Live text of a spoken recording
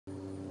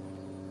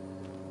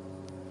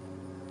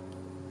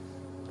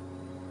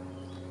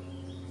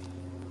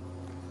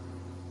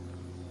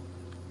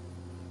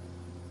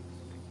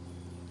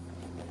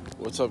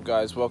What's up,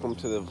 guys? Welcome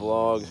to the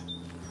vlog.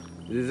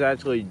 This is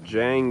actually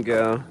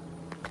Django,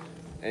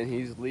 and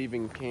he's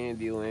leaving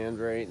Candyland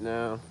right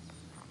now.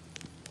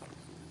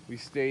 We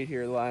stayed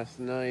here last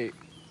night,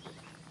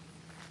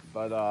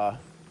 but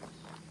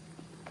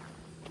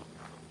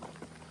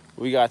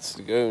we got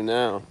to go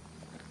now.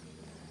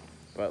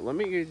 But let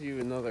me give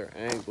you another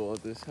angle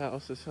of this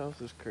house. This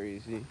house is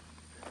crazy.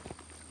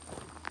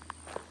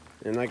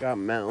 And I got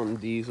Mountain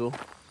Diesel.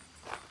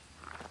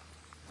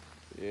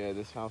 Yeah,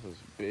 this house is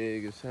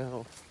big as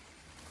hell.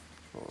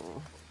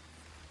 Oh.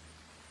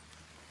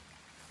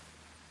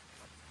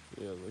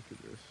 Yeah, look at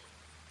this.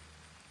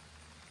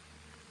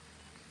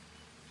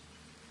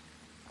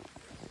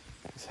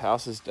 This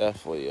house is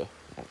definitely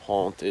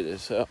haunted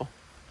as hell.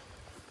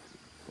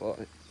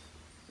 But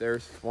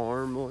there's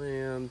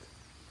farmland,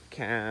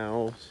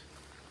 cows,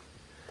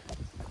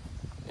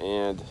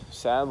 and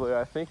sadly,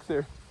 I think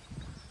this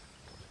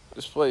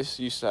place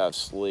used to have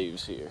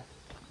slaves here.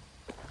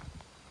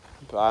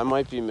 But I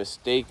might be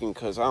mistaken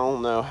because I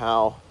don't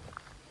know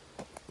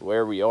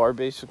where we are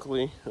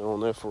basically. I don't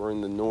know if we're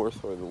in the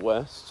north or the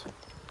west.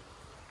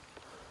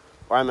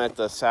 Or I'm at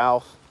the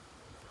south,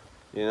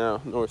 you know,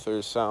 north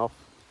or south.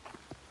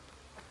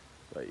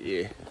 But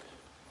yeah.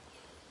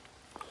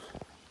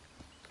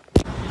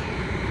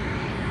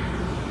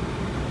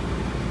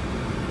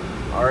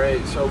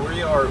 Alright, so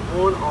we are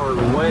on our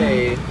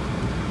way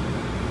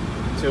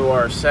to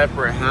our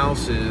separate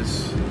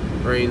houses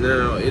right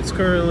now. It's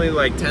currently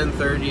like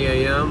 10:30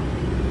 a.m.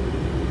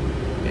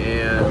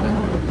 and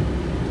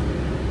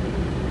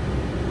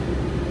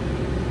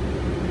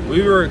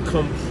we were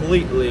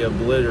completely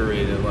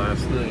obliterated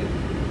last night.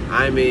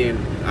 I mean,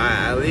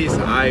 at least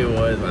I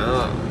was.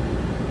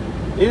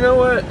 You know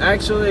what?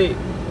 Actually,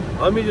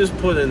 let me just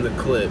put in the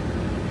clip.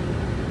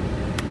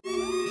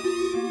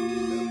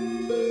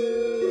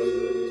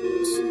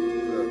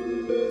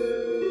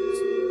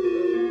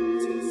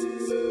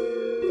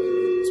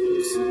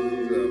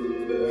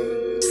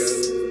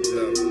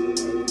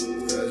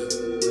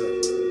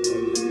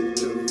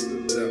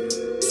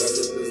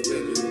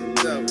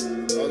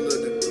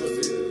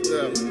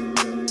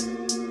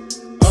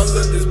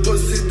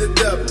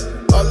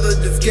 All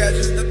of this cash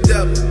is the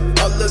devil.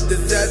 All of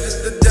this ass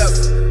is the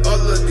devil. All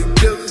of these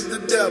pills is the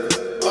devil.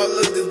 All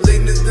of this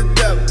lean is the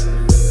devil.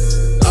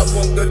 I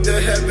won't go to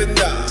heaven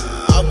now.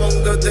 I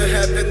won't go to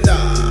heaven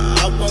now.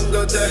 I won't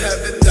go to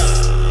heaven now.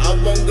 I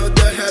won't go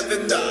to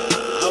heaven now.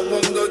 I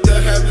won't go to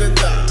heaven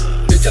now.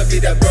 Bitch, I be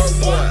that broke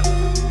boy.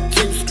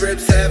 2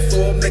 scripts, half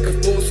full, make a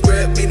full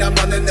script. Mean I'm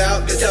on and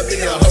out. Bitch, I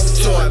be a whole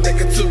toy. Make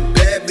it too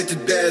bad,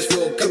 bitches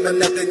bashful. Coming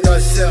out the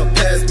north shell,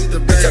 pass me the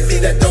bitch. I be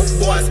that dope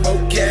boy,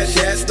 smoke cash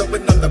ass,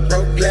 snowing on the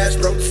broke glass,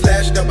 road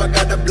slash. No, I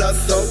got the blood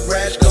so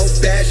rash, go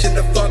bash in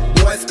the fuck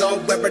boys, go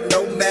wearing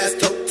no mask,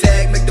 toe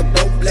tag, make the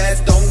road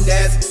blast, don't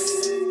ask.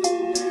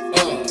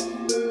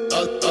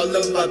 All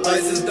of my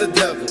vices the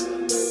devil.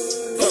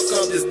 Fuck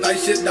all this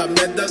nice shit, I'm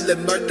mentally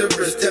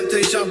murderous.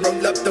 Temptation,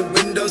 roll up the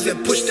windows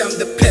and push down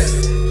the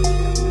pedal.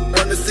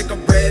 Burn a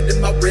cigarette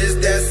in my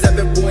wrist, that's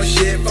 7 boy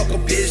shit. Fuck a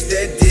bitch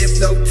that dip,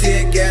 no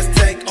tear gas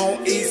tank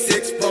on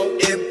E6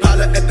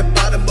 Impala at the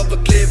bottom of a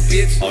cliff,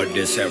 bitch. All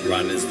this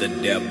Heron is the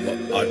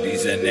devil. All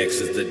these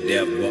NX is the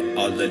devil.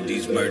 All of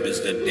these murders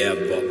the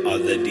devil.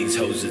 All of these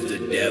hoes is the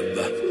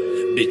devil.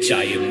 Bitch,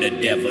 I am the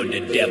devil,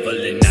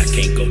 and I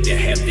can't go to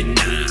heaven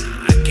now.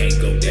 I can't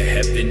go to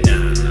heaven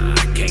now.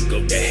 I can't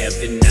go to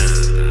heaven now.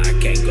 I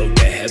can't go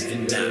to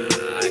heaven now.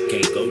 I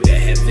can't go to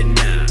heaven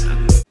now.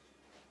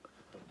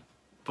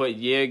 But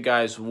yeah,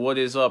 guys, what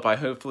is up?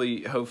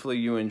 Hopefully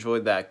you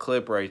enjoyed that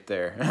clip right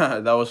there.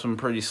 That was some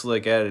pretty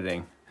slick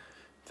editing,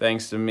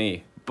 thanks to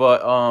me.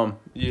 But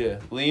yeah,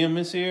 Liam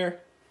is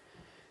here,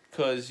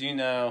 cause you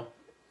know,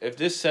 if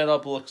this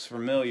setup looks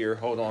familiar,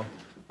 hold on,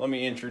 let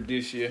me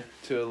introduce you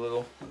to a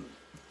little.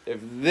 If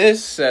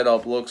this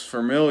setup looks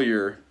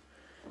familiar,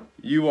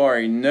 you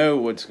already know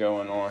what's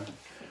going on.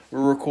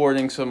 We're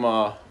recording some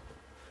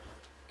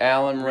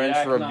Allen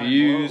wrench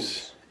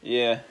reviews.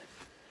 Yeah.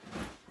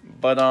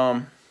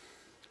 But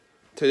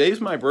today's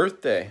my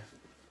birthday.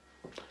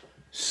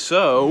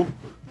 So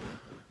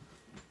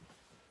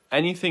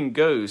anything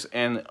goes,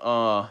 and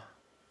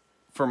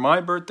for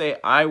my birthday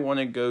I want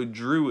to go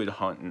Druid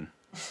hunting.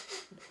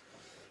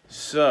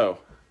 So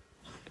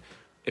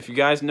if you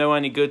guys know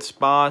any good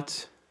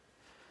spots,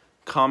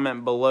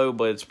 comment below,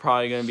 but it's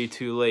probably going to be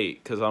too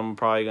late because I'm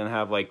probably going to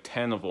have like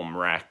 10 of them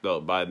racked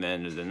up by the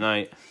end of the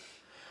night.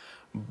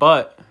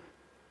 But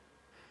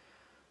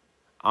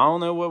I don't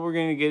know what we're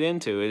going to get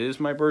into. It is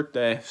my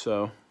birthday,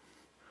 so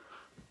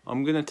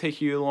I'm going to take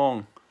you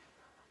along.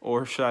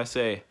 Or should I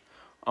say,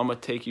 I'm going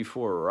to take you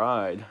for a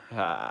ride.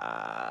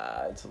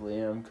 It's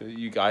Liam. Cause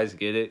you guys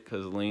get it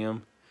because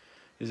Liam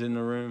is in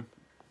the room.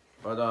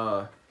 But,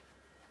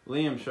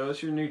 Liam, show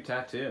us your new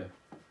tattoo.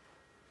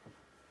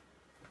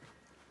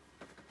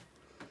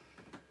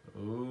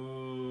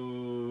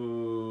 Ooh,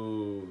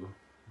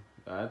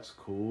 that's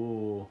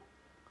cool.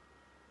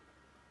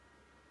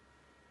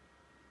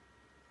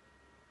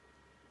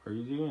 Are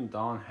you doing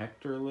Don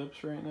Hector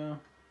lips right now?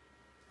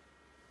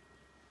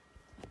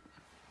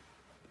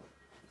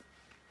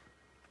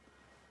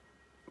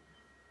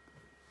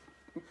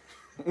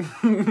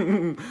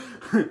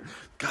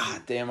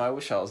 God damn, I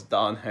wish I was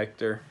Don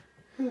Hector.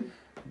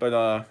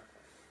 But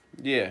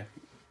yeah,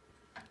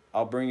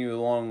 I'll bring you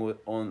along with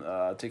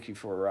take you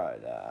for a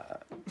ride.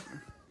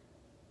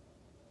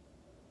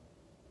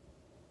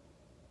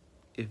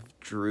 If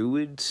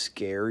Druid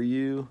scare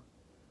you,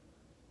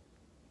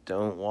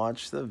 don't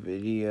watch the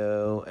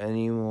video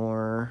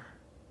anymore.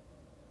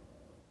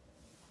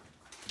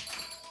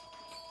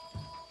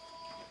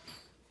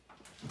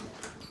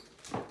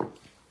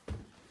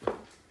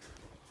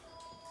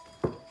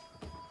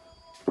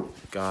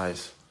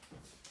 Guys,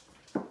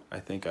 I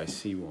think I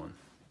see one.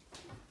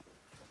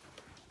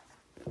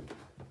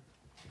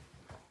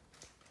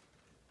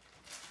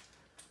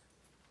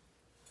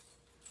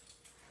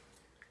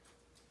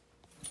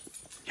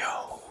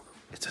 Yo,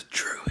 it's a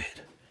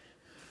druid.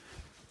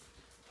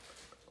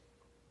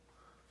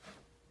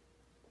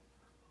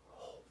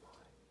 Oh my.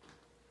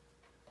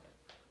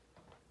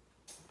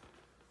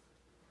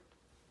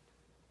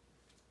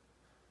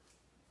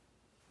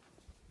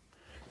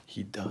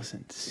 He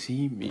doesn't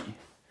see me.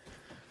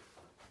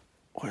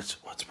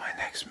 What's my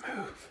next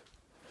move?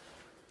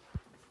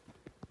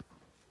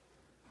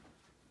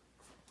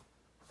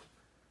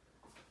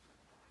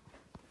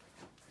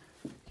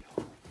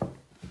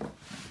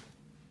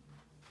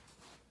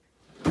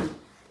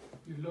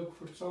 You look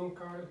for some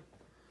kind.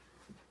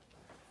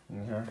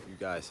 You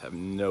guys have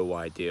no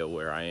idea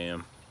where I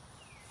am.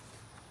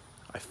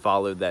 I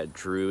followed that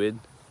druid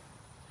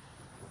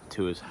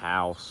to his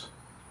house.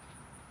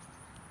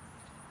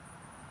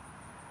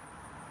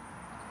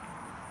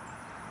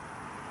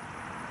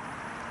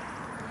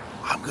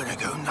 I'm gonna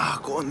go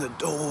knock on the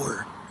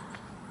door.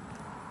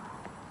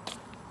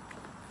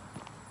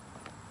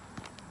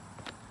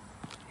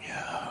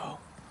 Yo.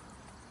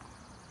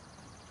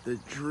 The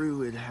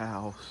druid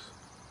house.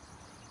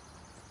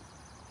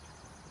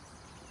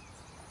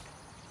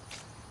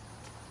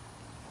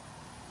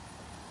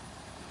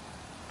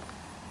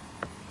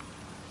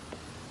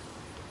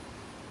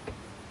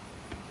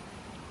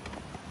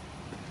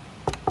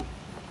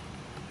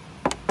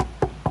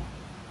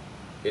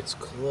 It's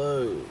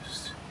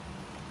closed.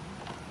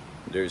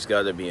 There's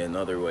got to be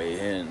another way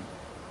in.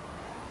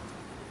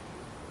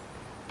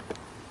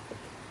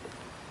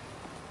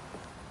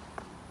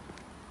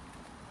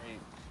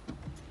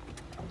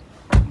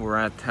 We're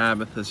at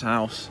Tabitha's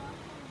house.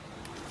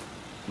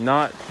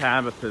 Not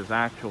Tabitha's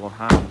actual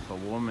house, a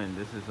woman.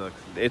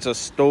 It's a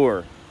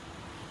store.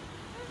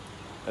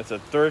 It's a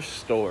thrift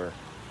store.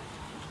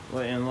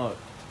 And look,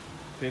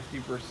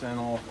 50%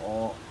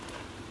 off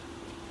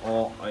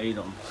all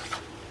items.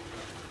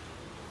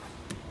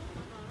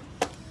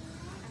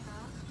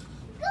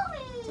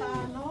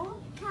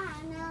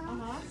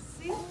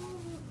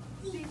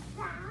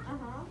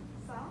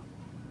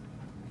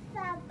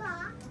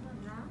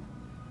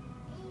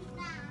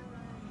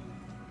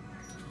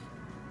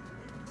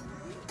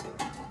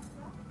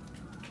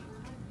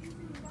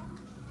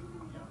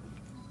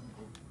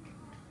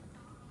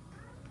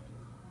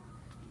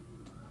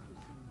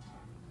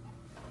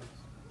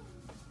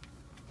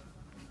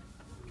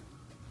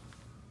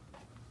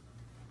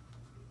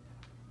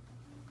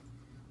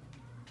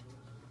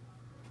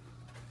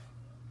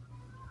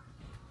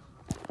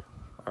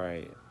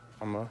 Alright,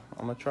 I'm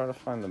gonna try to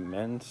find the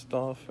men's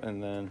stuff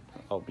and then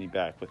I'll be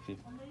back with you.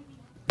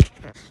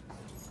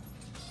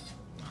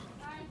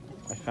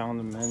 I found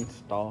the men's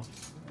stuff.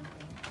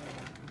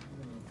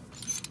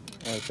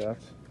 Like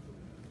that's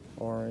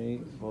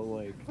alright, but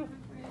like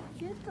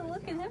You have to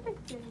look at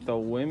everything. the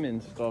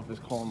women's stuff is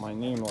calling my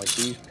name, like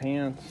these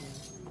pants.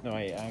 No,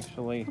 wait,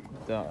 actually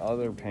the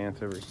other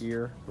pants over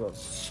here, look.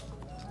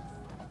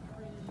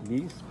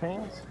 These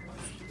pants,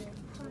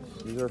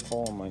 these are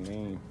calling my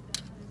name.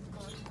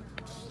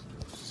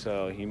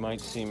 So he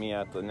might see me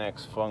at the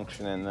next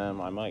function and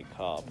then I might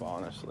cop,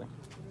 honestly.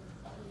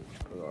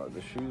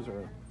 The shoes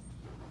are,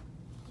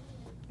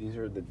 these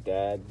are the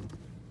dad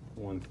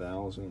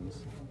 1000s,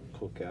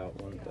 cookout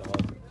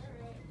 1000s.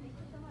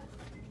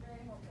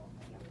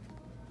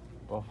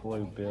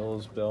 Buffalo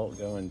Bills belt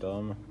going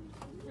dumb.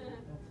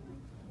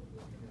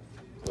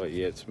 But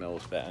yeah, it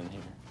smells bad in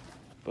here.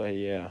 But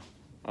yeah,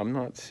 I'm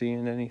not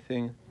seeing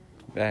anything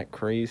that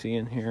crazy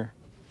in here.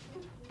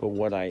 But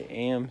what I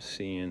am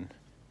seeing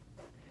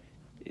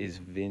is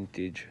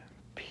vintage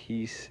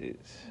pieces,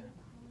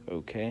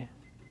 okay?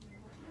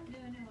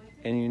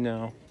 And you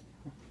know,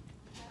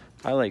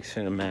 I like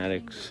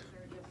cinematics.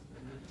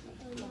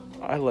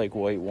 I like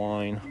white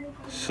wine.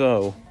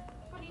 So,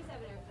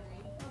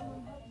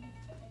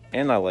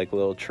 and I like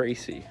Little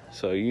Tracy.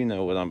 So you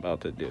know what I'm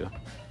about to do.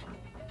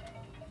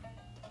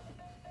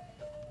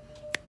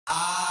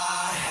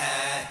 I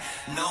had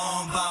no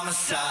one by my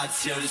side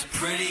till this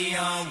pretty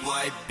young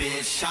white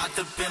bitch hopped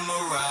up in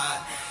my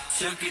ride.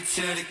 Took it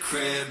to the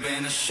crib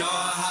in a short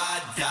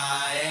hot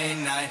die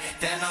ain't night.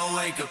 Then I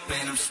wake up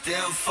and I'm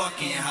still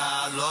fucking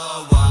high.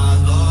 Lord,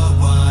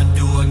 why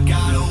do I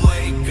gotta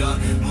wake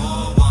up?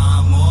 More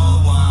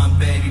wine,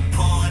 baby,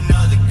 pour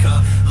another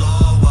cup.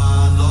 Lord,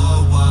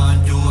 why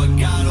do I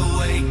gotta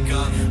wake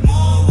up?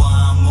 More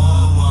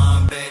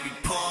wine, baby,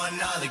 pour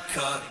another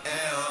cup.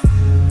 Ew.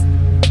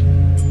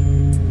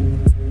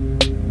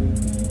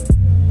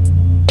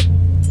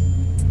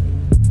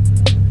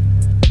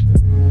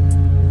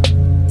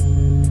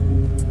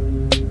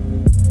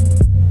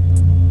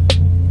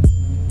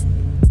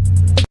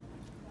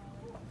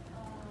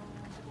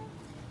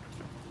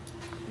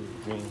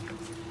 me.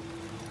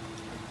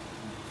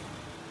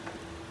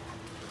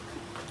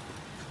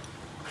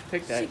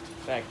 Take that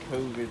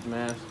COVID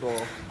mask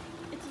off.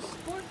 It's a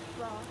sports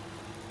bra.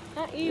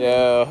 Not even.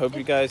 Yeah, hope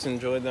you guys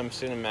enjoyed them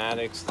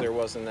cinematics. There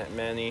wasn't that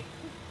many.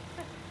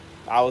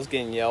 I was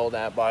getting yelled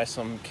at by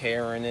some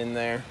Karen in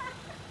there.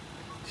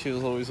 She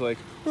was always like,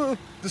 oh,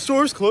 the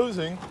store's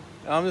closing.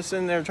 And I'm just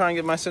sitting there trying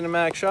to get my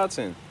cinematic shots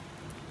in.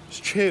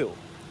 Just chill.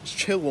 Just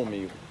chill on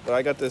me. But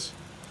I got this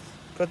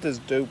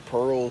dope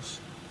pearls.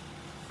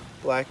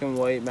 Black and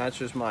white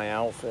matches my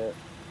outfit.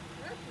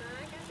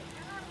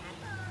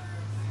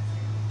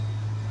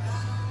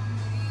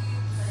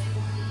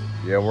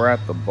 Yeah, we're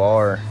at the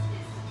bar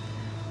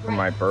for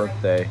my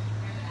birthday.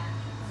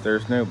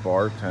 There's no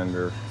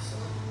bartender.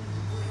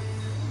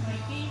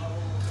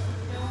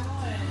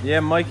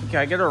 Yeah, Mikey, can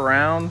I get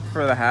around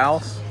for the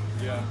house?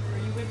 Yeah. Are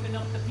you whipping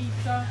up the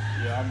pizza?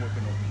 Yeah, I'm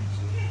whipping up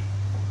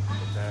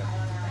pizza.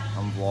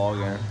 I'm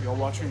vlogging. Y'all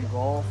watching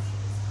golf?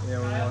 Yeah,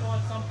 we're I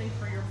want something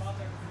for your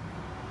mother.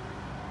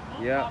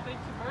 Oh, yeah. Pop, it's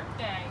your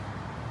birthday.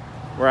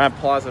 We're at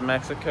Plaza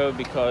Mexico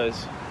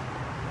because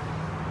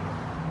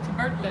It's your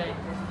birthday.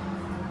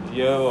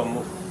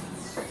 yo,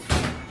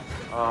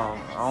 I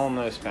don't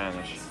know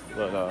Spanish,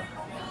 but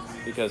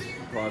because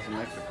Plaza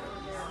Mexico.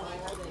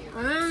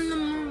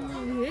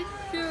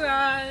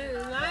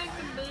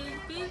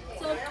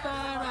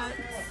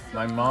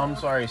 My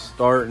mom's already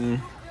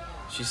starting.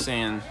 She's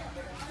saying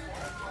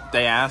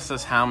they asked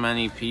us how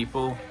many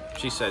people.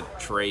 She said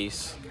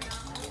Trace.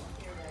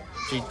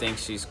 She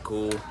thinks she's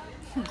cool.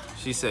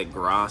 She said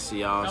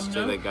gracias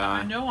to the guy.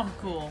 I know I'm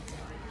cool.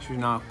 She's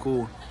not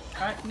cool.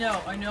 I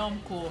know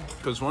I'm cool.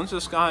 Because once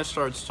this guy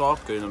starts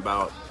talking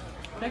about,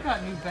 They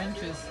got new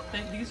benches.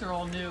 These are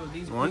all new.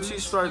 These once he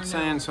booths starts are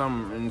new. saying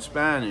something in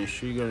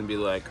Spanish, you're gonna be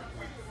like,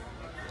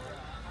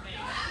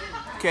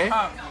 okay.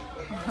 Oh.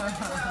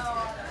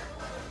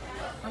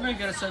 I'm gonna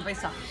get a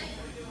cerveza.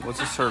 What's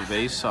a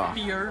cerveza?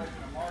 Beer.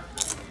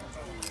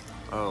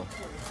 Oh.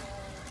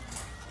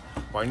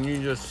 Why didn't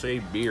you just say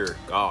beer?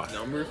 God.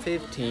 Number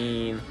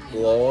 15.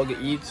 Vlog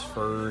eats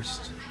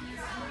first.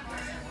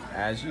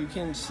 As you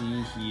can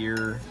see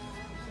here,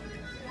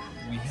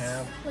 we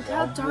have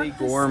lovely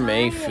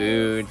gourmet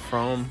food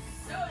from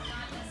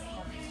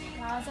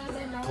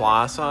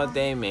Plaza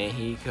de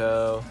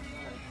Mexico.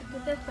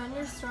 The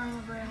thunderstorm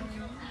over it.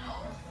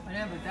 I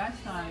know, but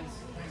that's nice.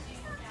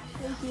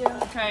 Thank you.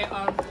 Okay,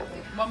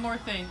 one more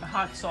thing.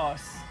 Hot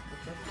sauce.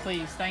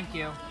 Please, thank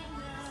you.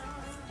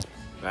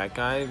 That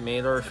guy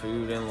made our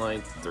food in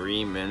like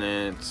 3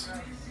 minutes.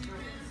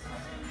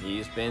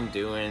 He's been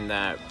doing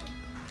that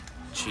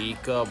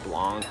Chica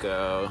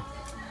Blanco.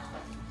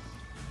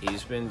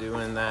 He's been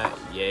doing that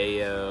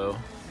Yayo.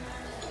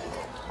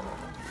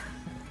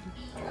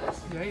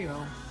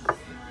 Yayo.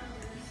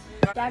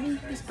 Daddy,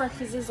 this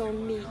breakfast is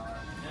on me.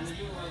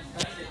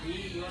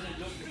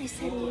 I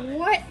said,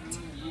 what?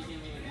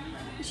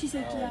 She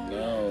said, yeah.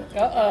 No.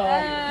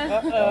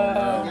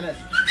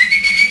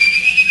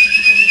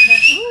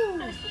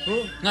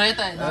 No, ya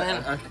está.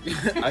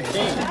 I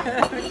can't.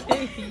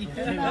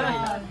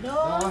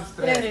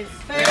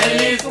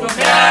 Feliz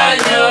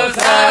cumpleaños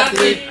a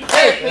ti.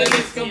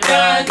 Feliz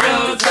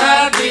cumpleaños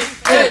a ti.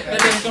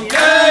 Feliz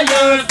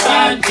cumpleaños,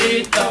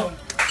 Panchito.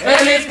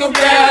 Feliz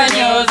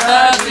cumpleaños a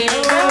ti.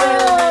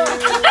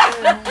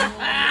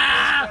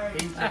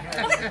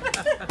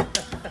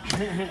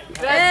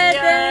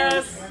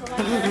 Gracias.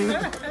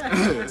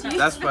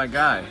 That's my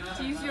guy.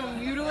 Do you feel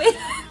mutilated?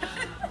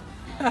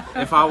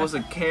 If I was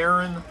a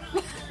Karen,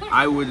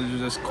 I would have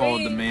just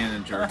called the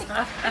manager.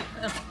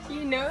 Do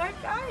you know that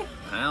guy?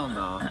 Hell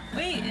no.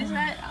 Wait, is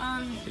that,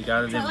 You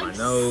got it is in that my like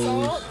nose.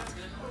 salt?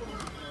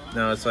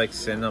 No, it's like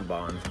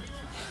Cinnabon.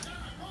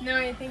 No,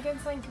 I think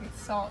it's like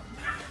salt.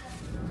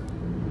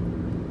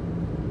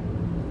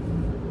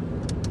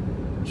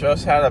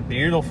 Just had a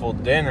beautiful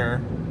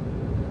dinner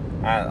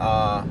at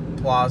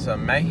Plaza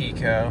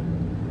Mexico,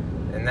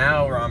 and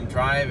now I'm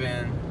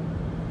driving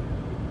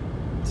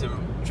to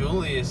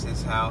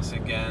Julius's house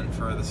again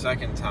for the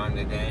second time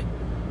today,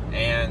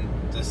 and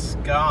the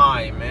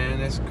sky, man,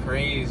 it's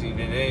crazy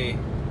today.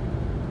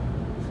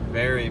 It's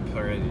very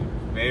pretty,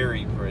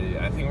 very pretty.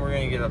 I think we're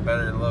gonna get a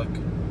better look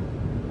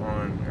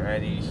on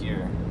ready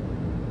here.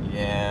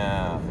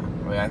 Yeah,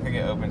 wait, I think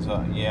it opens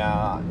up.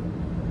 Yeah,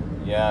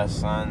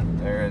 son,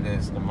 there it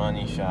is, the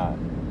money shot.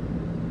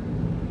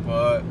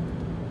 But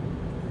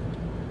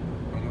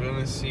I'm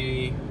gonna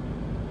see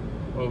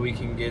what we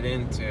can get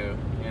into,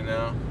 you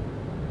know?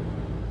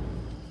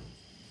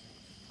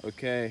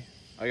 Okay,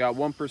 I got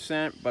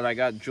 1%, but I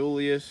got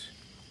Julius,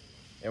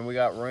 and we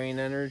got Rain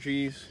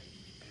Energies.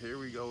 Here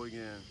we go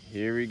again.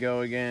 Here we go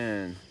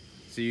again.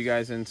 See you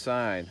guys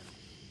inside.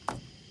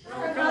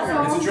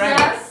 It's a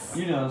dragon.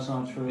 You know it's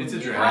not true. It's a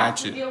dragon.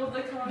 Ratchet. Deal with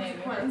the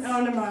consequence.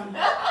 Oh, never mind.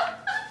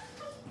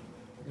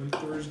 On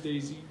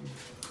Thursdays evening.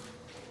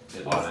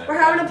 We're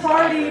having a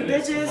party,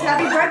 bitches.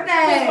 Happy We're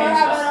birthday!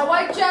 having a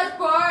white trash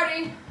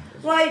party.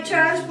 White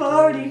trash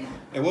party.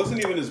 It wasn't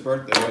even his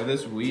birthday. Boy,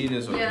 this weed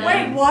is a Yeah.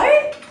 Wait,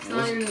 what? It's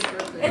not even his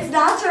birthday. It's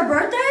not your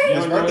birthday?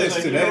 His birthday's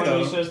today,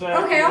 though.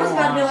 Okay, I was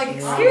about to be like,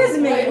 excuse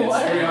me.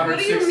 What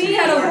do you mean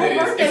Had a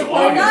whole birthday It's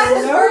party? Not August.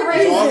 his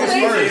birthday. It's August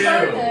It's first. his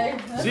birthday.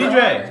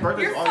 CJ,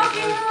 You're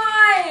fucking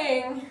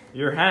lying.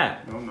 your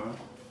hat. No, I'm not.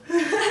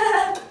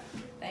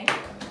 Thank you.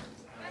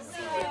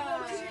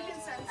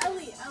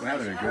 We're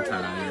having a good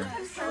time out here.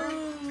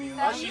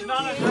 She's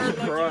not a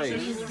Christ.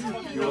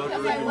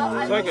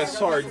 It's like a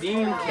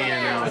sardine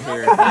can out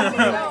here.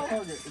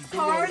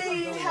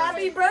 Party,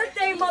 happy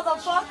birthday,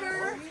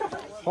 motherfucker.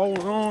 Hold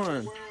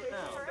on.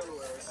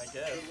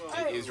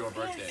 It is your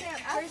birthday.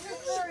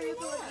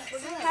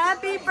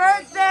 Happy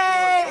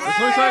birthday. This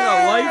looks like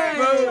a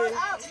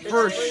lifeboat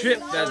for a ship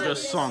that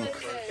just sunk.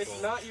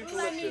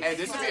 Hey,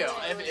 this would be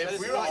if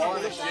we were all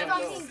on a ship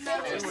and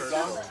it was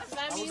sunk,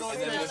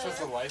 and then this was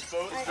the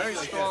lifeboat, it's very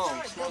strong.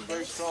 It smells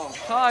very strong.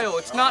 Kyle,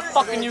 it's not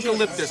fucking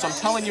eucalyptus. I'm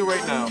telling you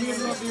right now.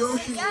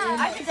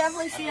 I could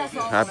definitely see us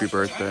all. Happy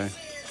birthday.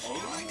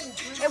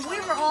 If we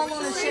were all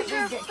on a ship,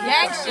 we'd get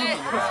Yank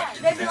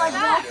shit. they'd be like,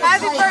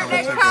 Happy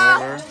birthday,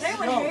 Kyle. they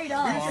would hate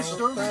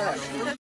us.